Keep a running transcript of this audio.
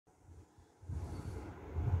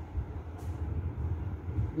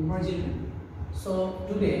Good morning, children. So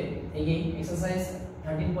today again exercise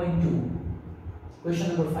 13.2,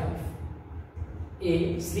 question number 5.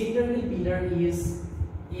 A cylindrical pillar is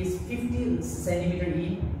 50 centimeter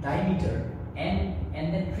in diameter and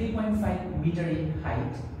then 3.5 meter in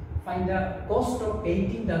height. Find the cost of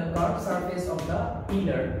painting the curved surface of the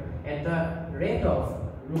pillar at the rate of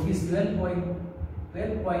rupees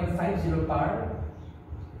 12.50 per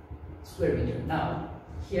square meter. Now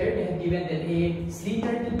here they have given that a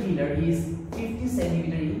cylindrical pillar is 50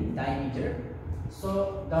 centimeter in diameter.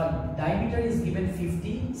 So the diameter is given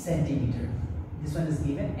 50 centimeter. This one is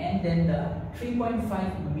given, and then the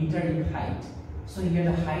 3.5 meter in height. So here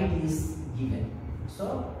the height is given.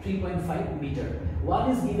 So 3.5 meter.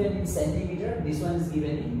 One is given in centimeter, this one is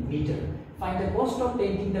given in meter. Find the cost of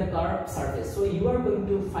painting the curved surface. So you are going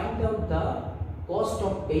to find out the cost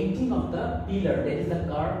of painting of the pillar, that is the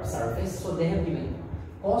curved surface. So they have given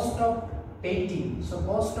cost of painting. So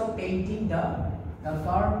cost of painting the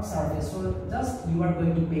curved surface. So just you are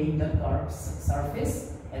going to paint the curved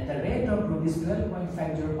surface at the rate of rupees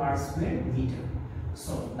 12.50 per square meter.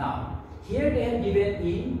 So now here they have given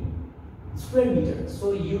in square meter.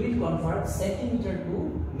 So you will convert centimeter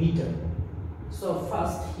to meter. So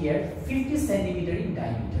first here 50 centimeter in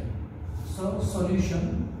diameter. So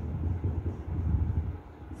solution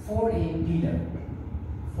for a pillar.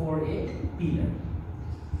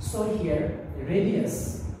 So here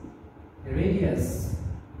radius.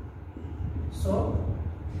 So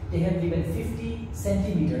they have given 50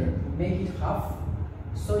 centimeter, make it half.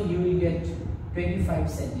 So you will get 25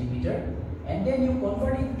 centimeter, and then you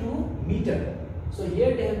convert it to meter. So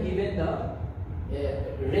here they have given the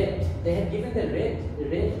rate. They have given the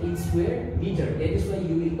rate in square meter. That is why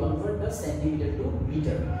you will convert the centimeter to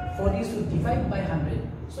meter. For this, you divide by 100.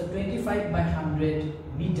 So 25 by 100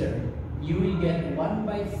 meter, you will get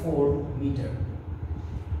 1/4 meter.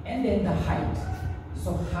 And then the height.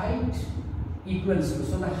 So height equals to,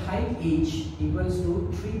 so the height h equals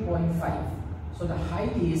to 3.5. So the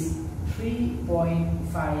height is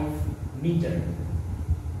 3.5 meter.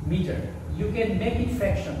 You can make it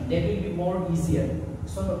fraction, that will be more easier.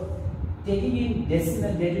 So taking in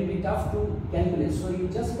decimal, that will be tough to calculate. So you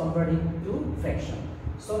just convert it to fraction.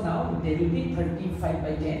 So now there will be 35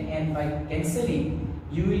 by 10, and by cancelling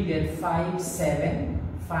you will get 5, 7,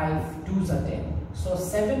 5, 2s are 10. So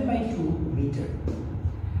 7/2 meter.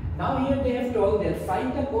 Now here they have told that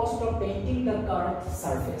find the cost of painting the curved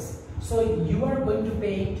surface. So you are going to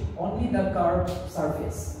paint only the curved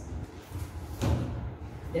surface.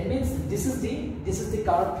 That means this is the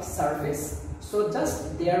curved surface. So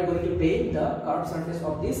just they are going to paint the curved surface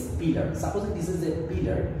of this pillar. Suppose this is a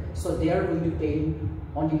pillar, so they are going to paint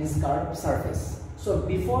only this curved surface. So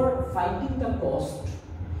before finding the cost,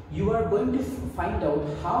 you are going to find out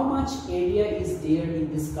how much area is there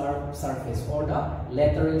in this curved surface or the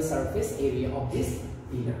lateral surface area of this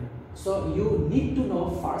pillar. So you need to know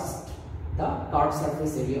first the curved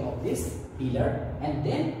surface area of this pillar, and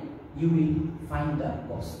then you will find the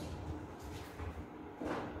cost.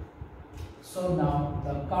 So now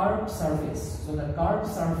the curved surface. So the curved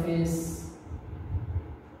surface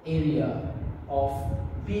area of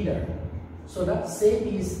pillar. So the shape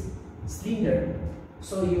is cylinder.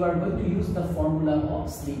 So you are going to use the formula of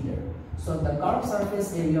cylinder. So the curved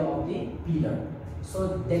surface area of the pillar.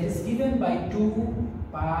 So that is given by 2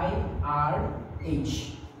 pi r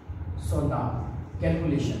h. So now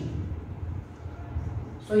calculation.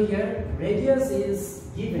 So here radius is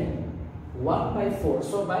given 1/4.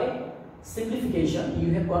 So by simplification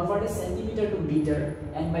you have converted centimeter to meter,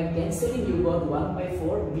 and by cancelling you got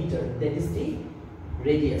 1/4 meter. That is the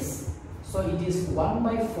radius. So it is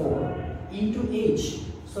 1/4 into h.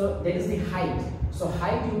 So that is the height. So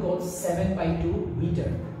height you got 7/2 meter.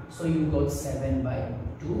 So you got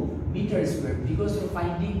 7/2 meter square, because you are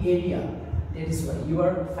finding area. That is why you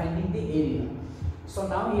are finding the area. So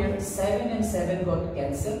now here 7 and 7 got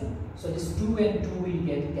cancelled. So this 2 and 2 will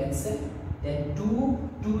get cancelled. Then 2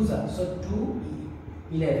 2s are, so 2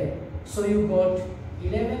 11. So you got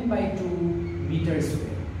 11/2 meter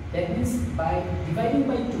square. That means by dividing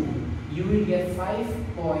by 2, you will get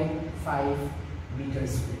 5.5 meter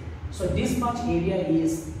square. So this much area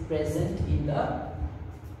is present in the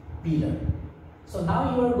pillar. So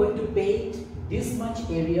now you are going to paint this much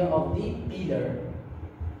area of the pillar.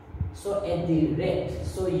 So at the rate,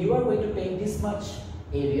 so you are going to paint this much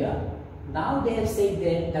area. Now they have said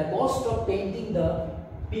that the cost of painting the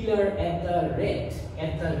pillar at the rate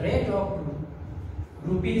of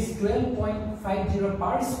rupees 12.50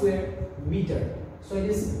 per square meter. So it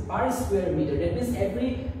is per square meter. That means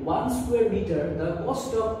every 1 square meter, the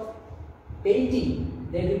cost of painting,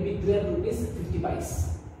 there will be 12 rupees 50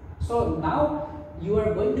 paise. So now you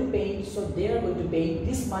are going to paint, so they are going to paint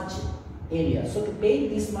this much area. So to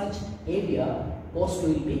paint this much area, cost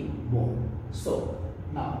will be more. So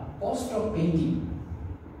now cost of painting.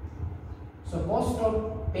 So cost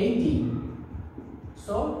of painting,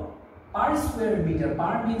 so per square meter,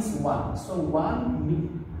 per means 1. So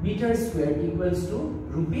 1 meter square equals to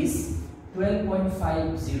rupees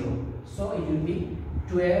 12.50. So it will be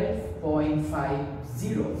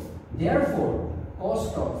 12.50. Therefore,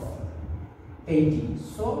 cost of painting.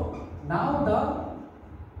 So now the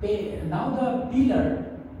pillar,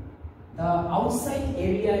 the outside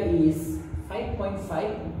area is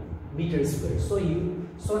 5.5 meters square. So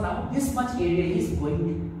now this much area is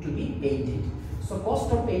going to be painted. So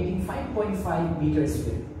cost of painting 5.5 meters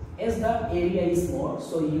square. As the area is more,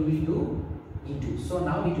 so you will do into. So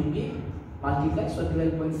now it will be multiplied. So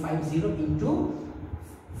 12.50 into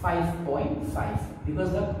 5.5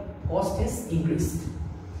 because the cost has increased,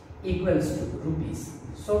 equals to rupees.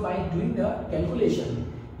 So by doing the calculation,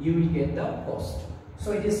 you will get the cost.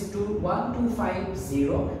 So it is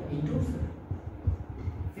 1250 into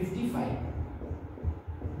 55.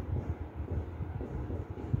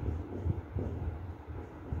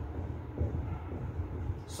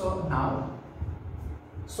 So now,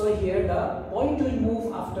 so here the point will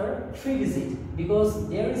move after 3 digits because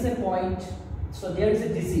there is a point. So there is a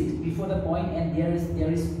digit before the point and there is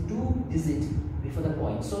 2 digits before the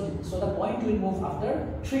point. So the point will move after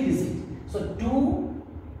 3 digits. So 2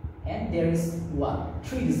 and there is 1,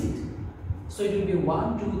 3 digits. So it will be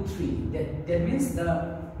 1, 2, 3. That means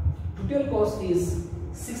the total cost is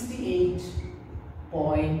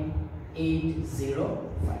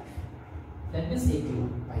 68.805. That means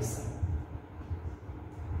 81 paisa.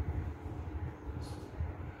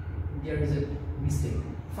 There is a mistake.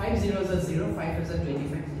 5 zeros are 0, 5 is a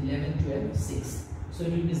 25, 11, 12, 6. So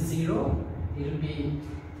it will be 0, it will be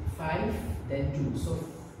 5, then 2. So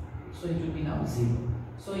it will be now 0.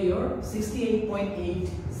 So your 68.80,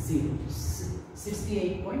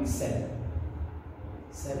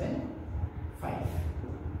 68.775.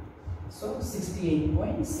 So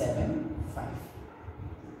 68.75.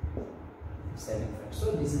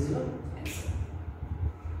 So this is your answer.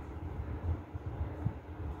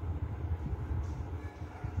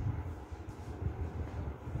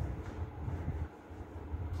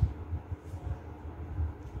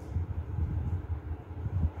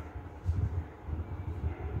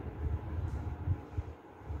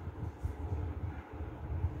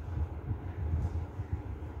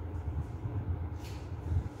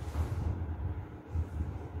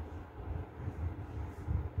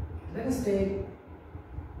 Let us take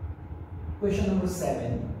question number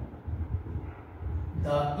 7.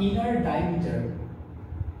 The inner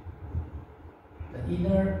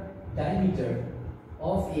diameter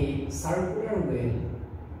of a circular well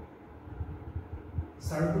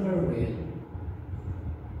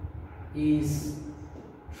is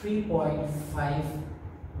 3.5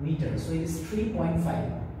 meters. So it is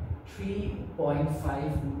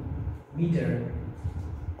 3.5 meter.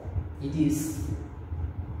 It is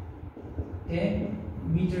 10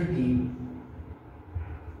 meter deep.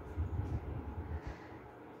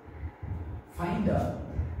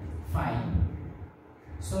 Find.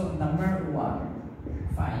 So number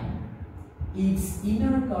 1, find its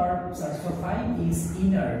inner curve. So find its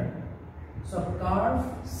inner. So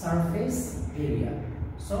curved surface area.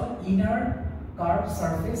 So inner curved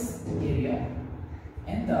surface area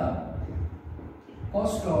and the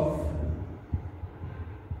cost of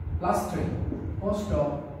plastering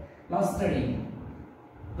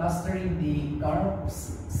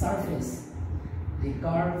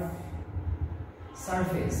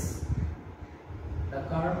the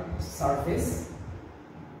curved surface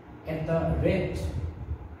at the rate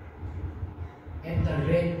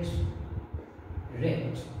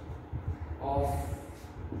of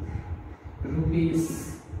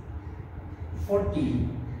rupees 40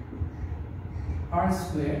 per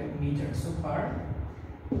square meter. So per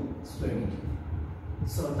square meter.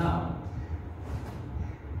 So now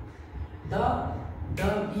the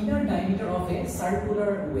inner diameter of a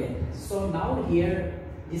circular well. So now here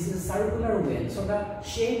this is a circular well. So the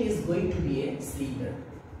shape is going to be a cylinder.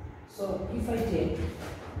 So if I take,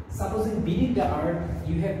 supposing beneath the earth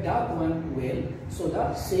you have dug one well, so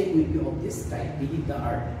the shape will be of this type beneath the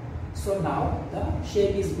earth. So now the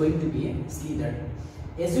shape is going to be a cylinder.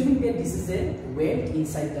 Assuming that this is a well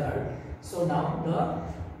inside the earth. So now the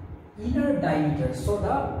inner diameter. So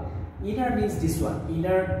the inner means this one,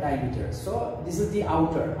 inner diameter. So this is the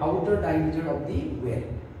outer diameter of the well.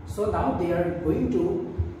 So now they have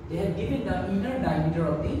given the inner diameter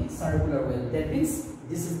of the circular well. That means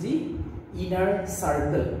this is the inner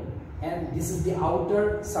circle. and this is the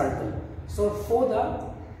outer circle. So for the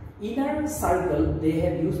inner circle, they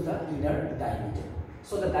have used the inner diameter.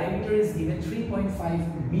 So the diameter is given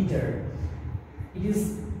 3.5 meter. It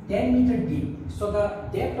is 10 meter deep. So the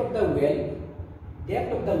depth of the well,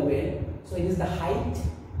 so it is the height.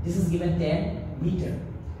 This is given 10 meter.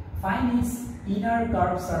 Find its inner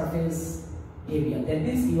curved surface area. That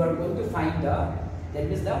means you are going to find the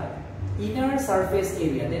inner surface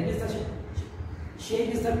area. That means the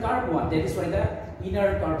shape is the curved one. That is why the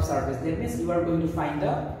inner curved surface. That means you are going to find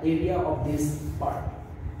the area of this part.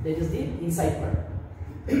 That is the inside part.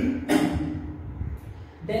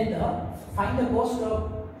 Then find the cost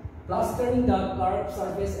of plastering the curved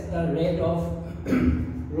surface at the rate of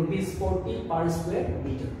rupees 40 per square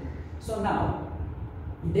meter. So now,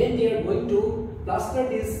 then they are going to plaster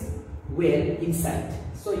this well inside.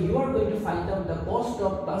 So you are going to find out the cost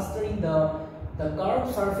of plastering the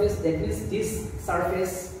curved surface, that is this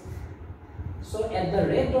surface. So at the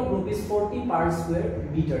rate of rupees 40 per square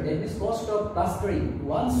meter, that means cost of plastering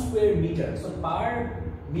 1 square meter. So per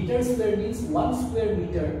meter square means 1 square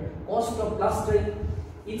meter. Cost of plastering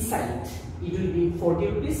inside, it will be 40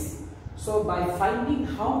 rupees. So by finding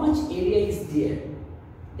how much area is there,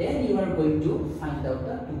 then you are going to find out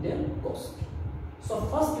the total cost. So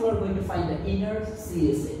first you are going to find the inner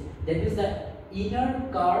CSA, that is the inner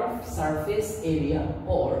curved surface area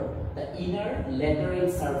or the inner lateral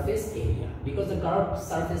surface area, because the curved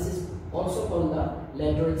surface is also called the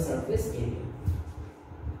lateral surface area.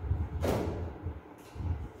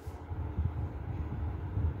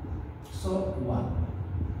 So 1,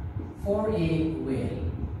 for a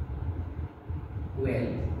well,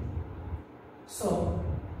 so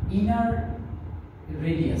inner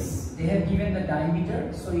radius, they have given the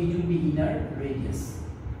diameter, so it will be inner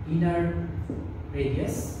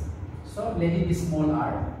radius, so let it be small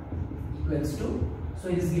r equals to, so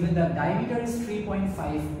it is given the diameter is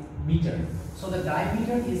 3.5 meter, so the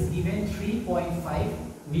diameter is given 3.5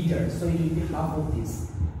 meter, so it will be half of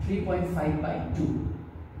this, 3.5 by 2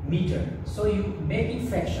 meter. So you make it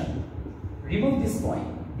fraction, remove this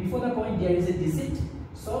point, before the point there is a digit,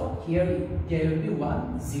 so here there will be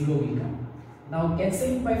 1, 0 will come. Now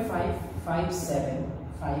cancelling by 5, 5, 7,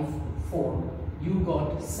 5, 4, you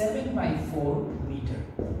got 7 by 4 meter.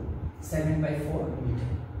 7 by 4 meter.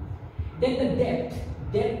 Then the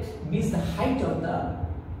depth means the height of the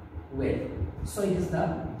well. So it is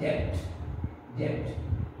the depth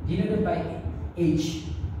denoted by h.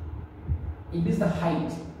 It means the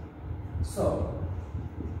height. So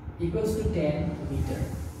equals to 10 meter.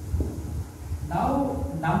 Now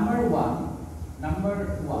number one,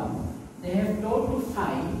 they have told to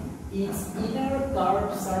find its inner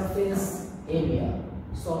curved surface area.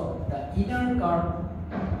 So the inner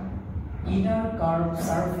curved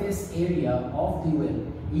surface area of the well.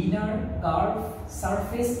 Inner curved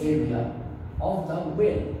surface area of the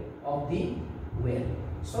well.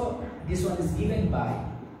 So this one is given by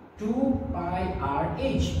 2 pi r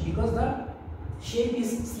h, because the shape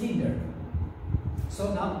is cylinder.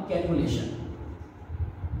 So now calculation.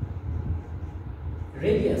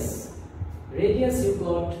 Radius you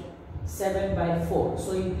got 7 by 4.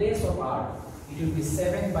 So in place of r, it will be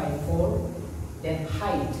 7 by 4. Then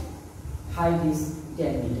height is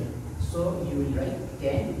 10 meter. So you will write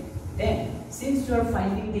 10. Then since you are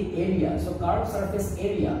finding the area, so curved surface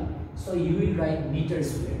area, so you will write meter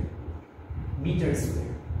square.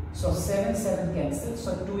 So 7 cancel.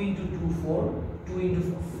 So 2 into 2 4, 2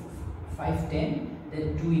 into 5 10,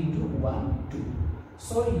 then 2 into 1 2.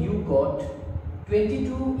 So you got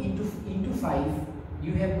 22 into 5,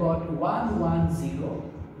 you have got 110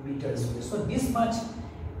 meters square. So this much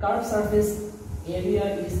curved surface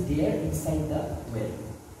area is there inside the well.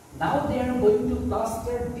 Now they are going to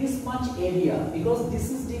plaster this much area, because this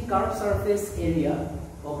is the curved surface area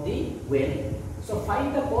of the well. So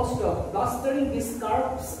find the cost of plastering this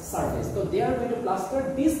curved surface. So they are going to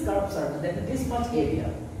plaster this curved surface, that is this much area,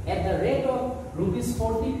 at the rate of rupees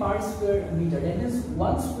 40 per square meter. That is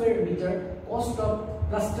 1 square meter cost of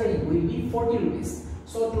plastering will be 40 rupees.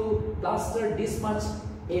 So to plaster this much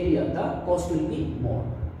area, the cost will be more.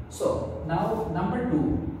 So now number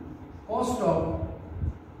 2, cost of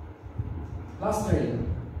plastering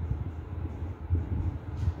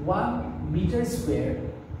 1 meter square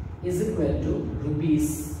is equal to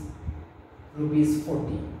rupees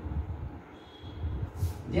 40.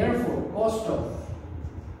 Therefore, cost of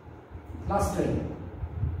plastering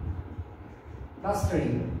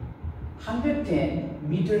 110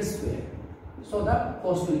 meters square. So the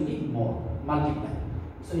cost will be more, multiply.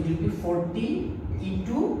 So it will be 40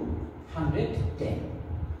 into 110.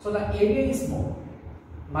 So the area is more,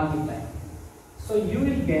 multiply. So you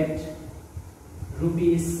will get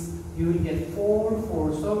rupees, you will get 4,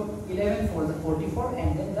 so 11 for the 44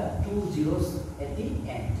 and then the 2 zeros at the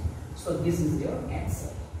end. So this is your answer.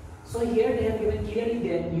 So here they have given clearly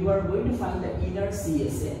that you are going to find the inner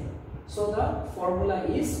CSA. So the formula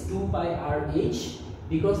is 2 pi RH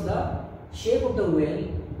because the shape of the well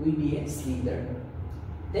will be a cylinder.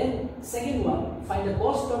 Then second one, find the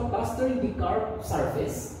cost of plastering the curved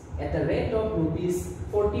surface at the rate of rupees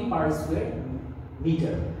 40 per square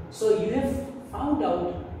meter. So you have found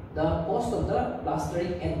out the cost of the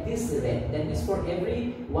plastering at this rate. That means for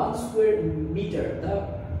every 1 square meter, the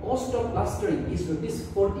cost of plastering is rupees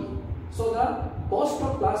 40. So the cost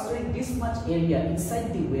of plastering this much area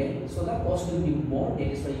inside the well, so the cost will be more. That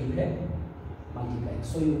is why you have multiplied.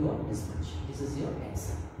 So you got this much. This is your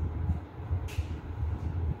answer.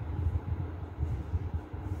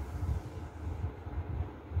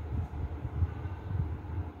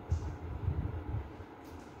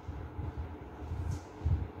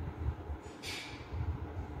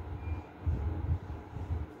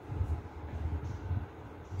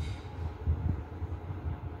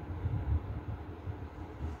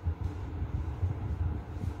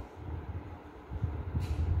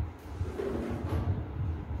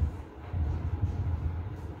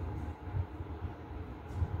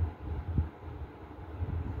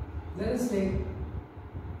 Let us take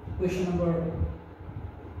question number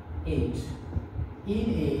 8. In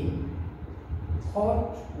a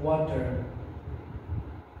hot water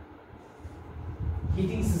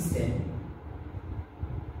heating system,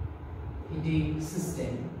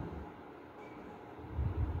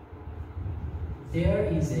 there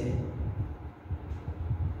is a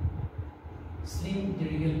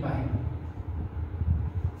cylindrical pipe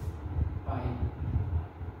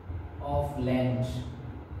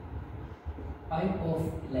of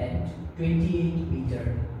length 28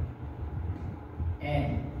 meter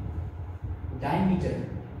and diameter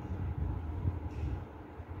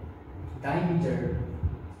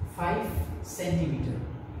 5 centimeter.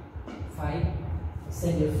 Find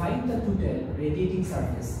the total radiating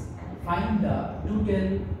surface. Find the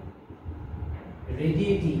total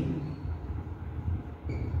radiating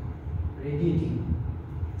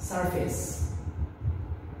surface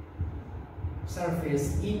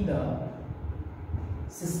in the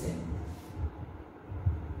system.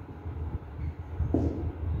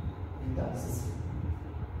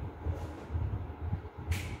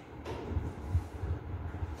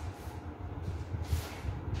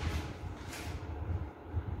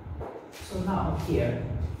 So now here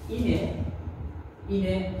in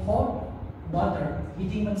a hot water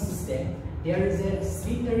heating system, there is a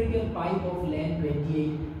cylindrical pipe of length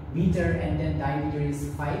 28 meter and then diameter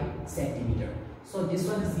is 5 centimeter. So this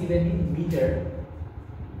one is given in meter,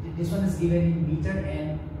 this one is given in meter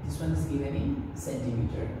and this one is given in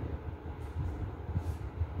centimeter.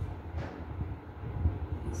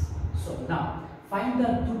 So now find the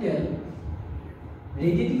total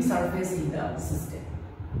radiating surface in the system.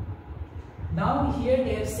 Now here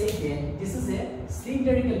they have said that this is a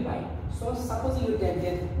cylindrical pipe. So suppose you take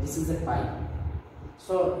that this is a pipe.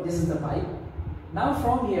 So this is the pipe. Now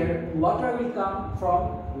from here water will come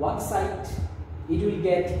from one side. It will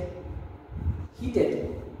get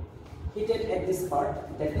heated at this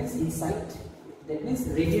part. That means inside. That means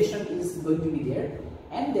radiation is going to be there.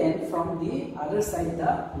 And then from the other side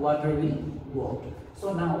the water will go out.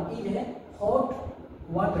 So now in a hot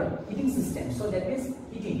water heating system, so that means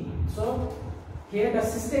heating. So here the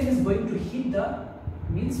system is going to heat the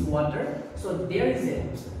water. So there is a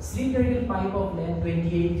cylindrical pipe of length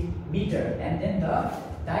 28 meter and then the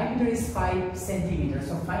diameter is 5 centimeter.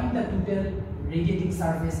 So find the total radiating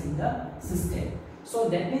surface in the system. So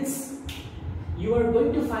that means you are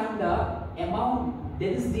going to find the amount,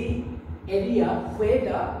 that is the area where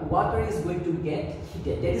the water is going to get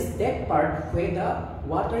heated. That is that part where the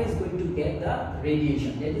water is going to get the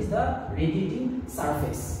radiation. That is the radiating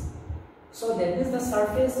surface. So that means the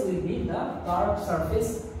surface will be the curved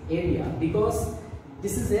surface area, because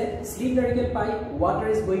this is a cylindrical pipe. Water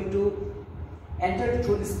is going to enter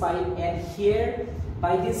through this pipe, and here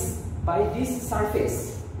by this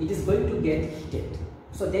surface it is going to get heated.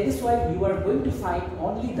 So that is why you are going to find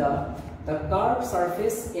only the curved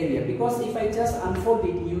surface area, because if I just unfold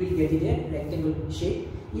it, you will get it a rectangle shape.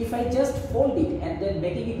 If I just fold it and then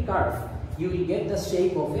making it curved, you will get the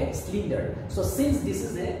shape of a cylinder. So since this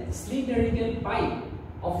is a cylindrical pipe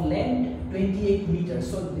of length 28 meters,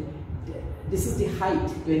 so this is the height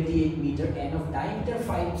 28 meter and of diameter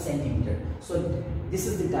 5 centimeter. So this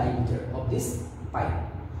is the diameter of this pipe.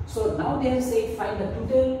 So now they have said find the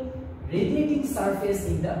total radiating surface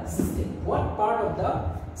in the system. What part of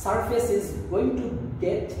the surface is going to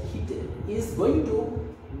get heated, is going to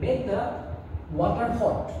make the water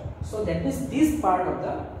hot. So that is this part of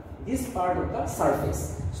the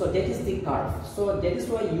surface. So that is the curve. So that is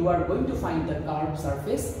why you are going to find the curved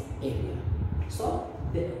surface area. So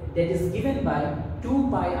that is given by 2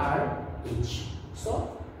 pi r h.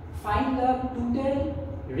 So find the total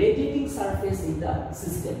radiating surface in the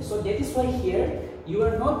system. So that is why here you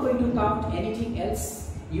are not going to count anything else.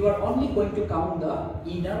 You are only going to count the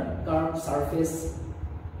inner curved surface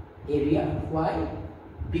area. Why?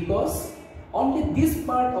 Because only this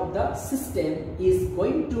part of the system is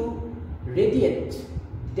going to radiate,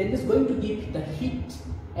 that is going to give the heat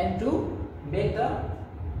and to make the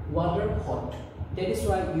water hot. That is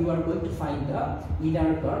why you are going to find the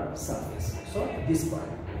inner curved surface. So this part.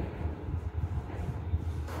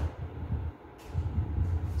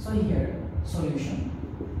 So here solution.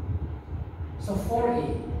 So for a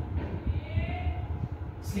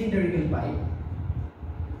cylindrical pipe,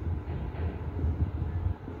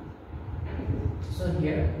 so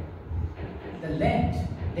here the length,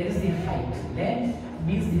 that is the height. Length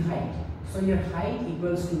means the height. So your height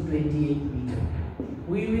equals to 28 meter.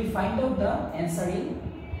 We will find out the answer in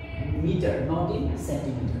meter, not in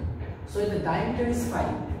centimeter. So the diameter is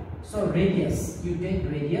 5. So radius, you take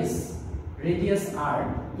radius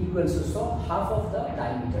r equals to, so half of the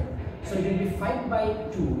diameter. So it will be 5 by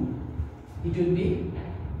 2. It will be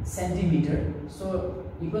centimeter. So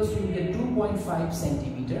equals to, you get 2.5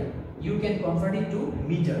 centimeter. You can convert it to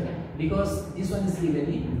meter because this one is given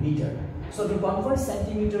in meter. So to convert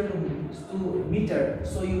centimeter to meter,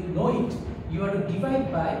 so you know it, you have to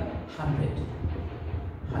divide by 100.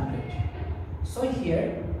 So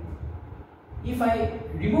here, if I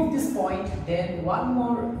remove this point, then one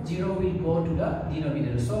more zero will go to the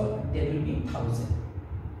denominator. So there will be 1000.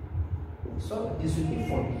 So this will be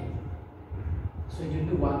 40. So it will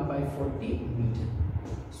be 1 by 40 meter.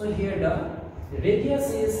 So here the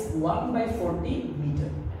radius is 1 by 40 meter.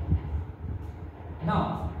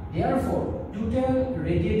 Now, therefore, total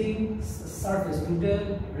radiating surface,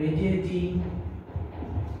 total radiating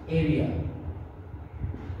area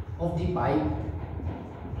of the pipe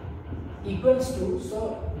equals to,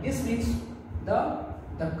 so this means the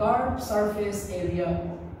curved surface area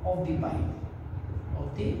of the pipe.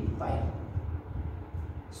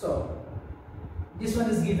 So this one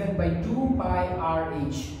is given by 2 pi r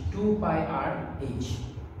h.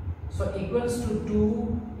 So equals to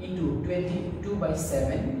 2 into 22 by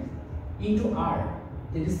 7 into r,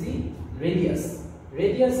 that is the radius.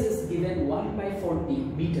 Radius is given 1 by 40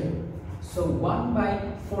 meter. So 1 by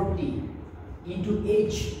 40 into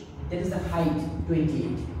h, that is the height,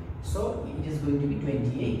 28. So it is going to be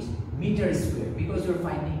 28 meters square because you are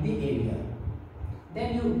finding the area.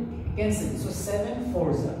 Then you cancel. So 7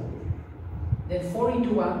 4s are. Then 4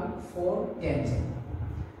 into 1, 4 10s are.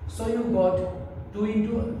 So you got 2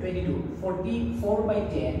 into 22, 44 by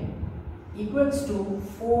 10 equals to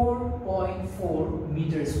 4.4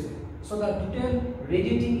 meters square. So the total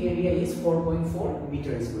radiating area is 4.4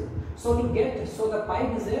 meters square. So to get, so the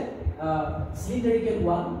pipe is a cylindrical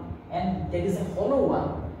one and there is a hollow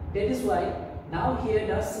one. That is why now here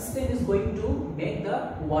the system is going to make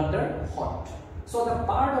the water hot. So the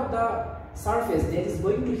part of the surface that is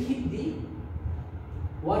going to hit the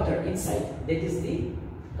water inside, that is the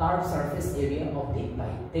curved surface area of the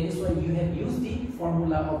pipe. That is why you have used the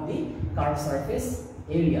formula of the curved surface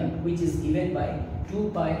area, which is given by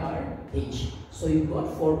 2 pi r h. So you got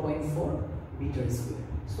 4.4 meters square.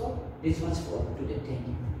 So this much for today. Thank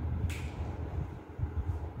you.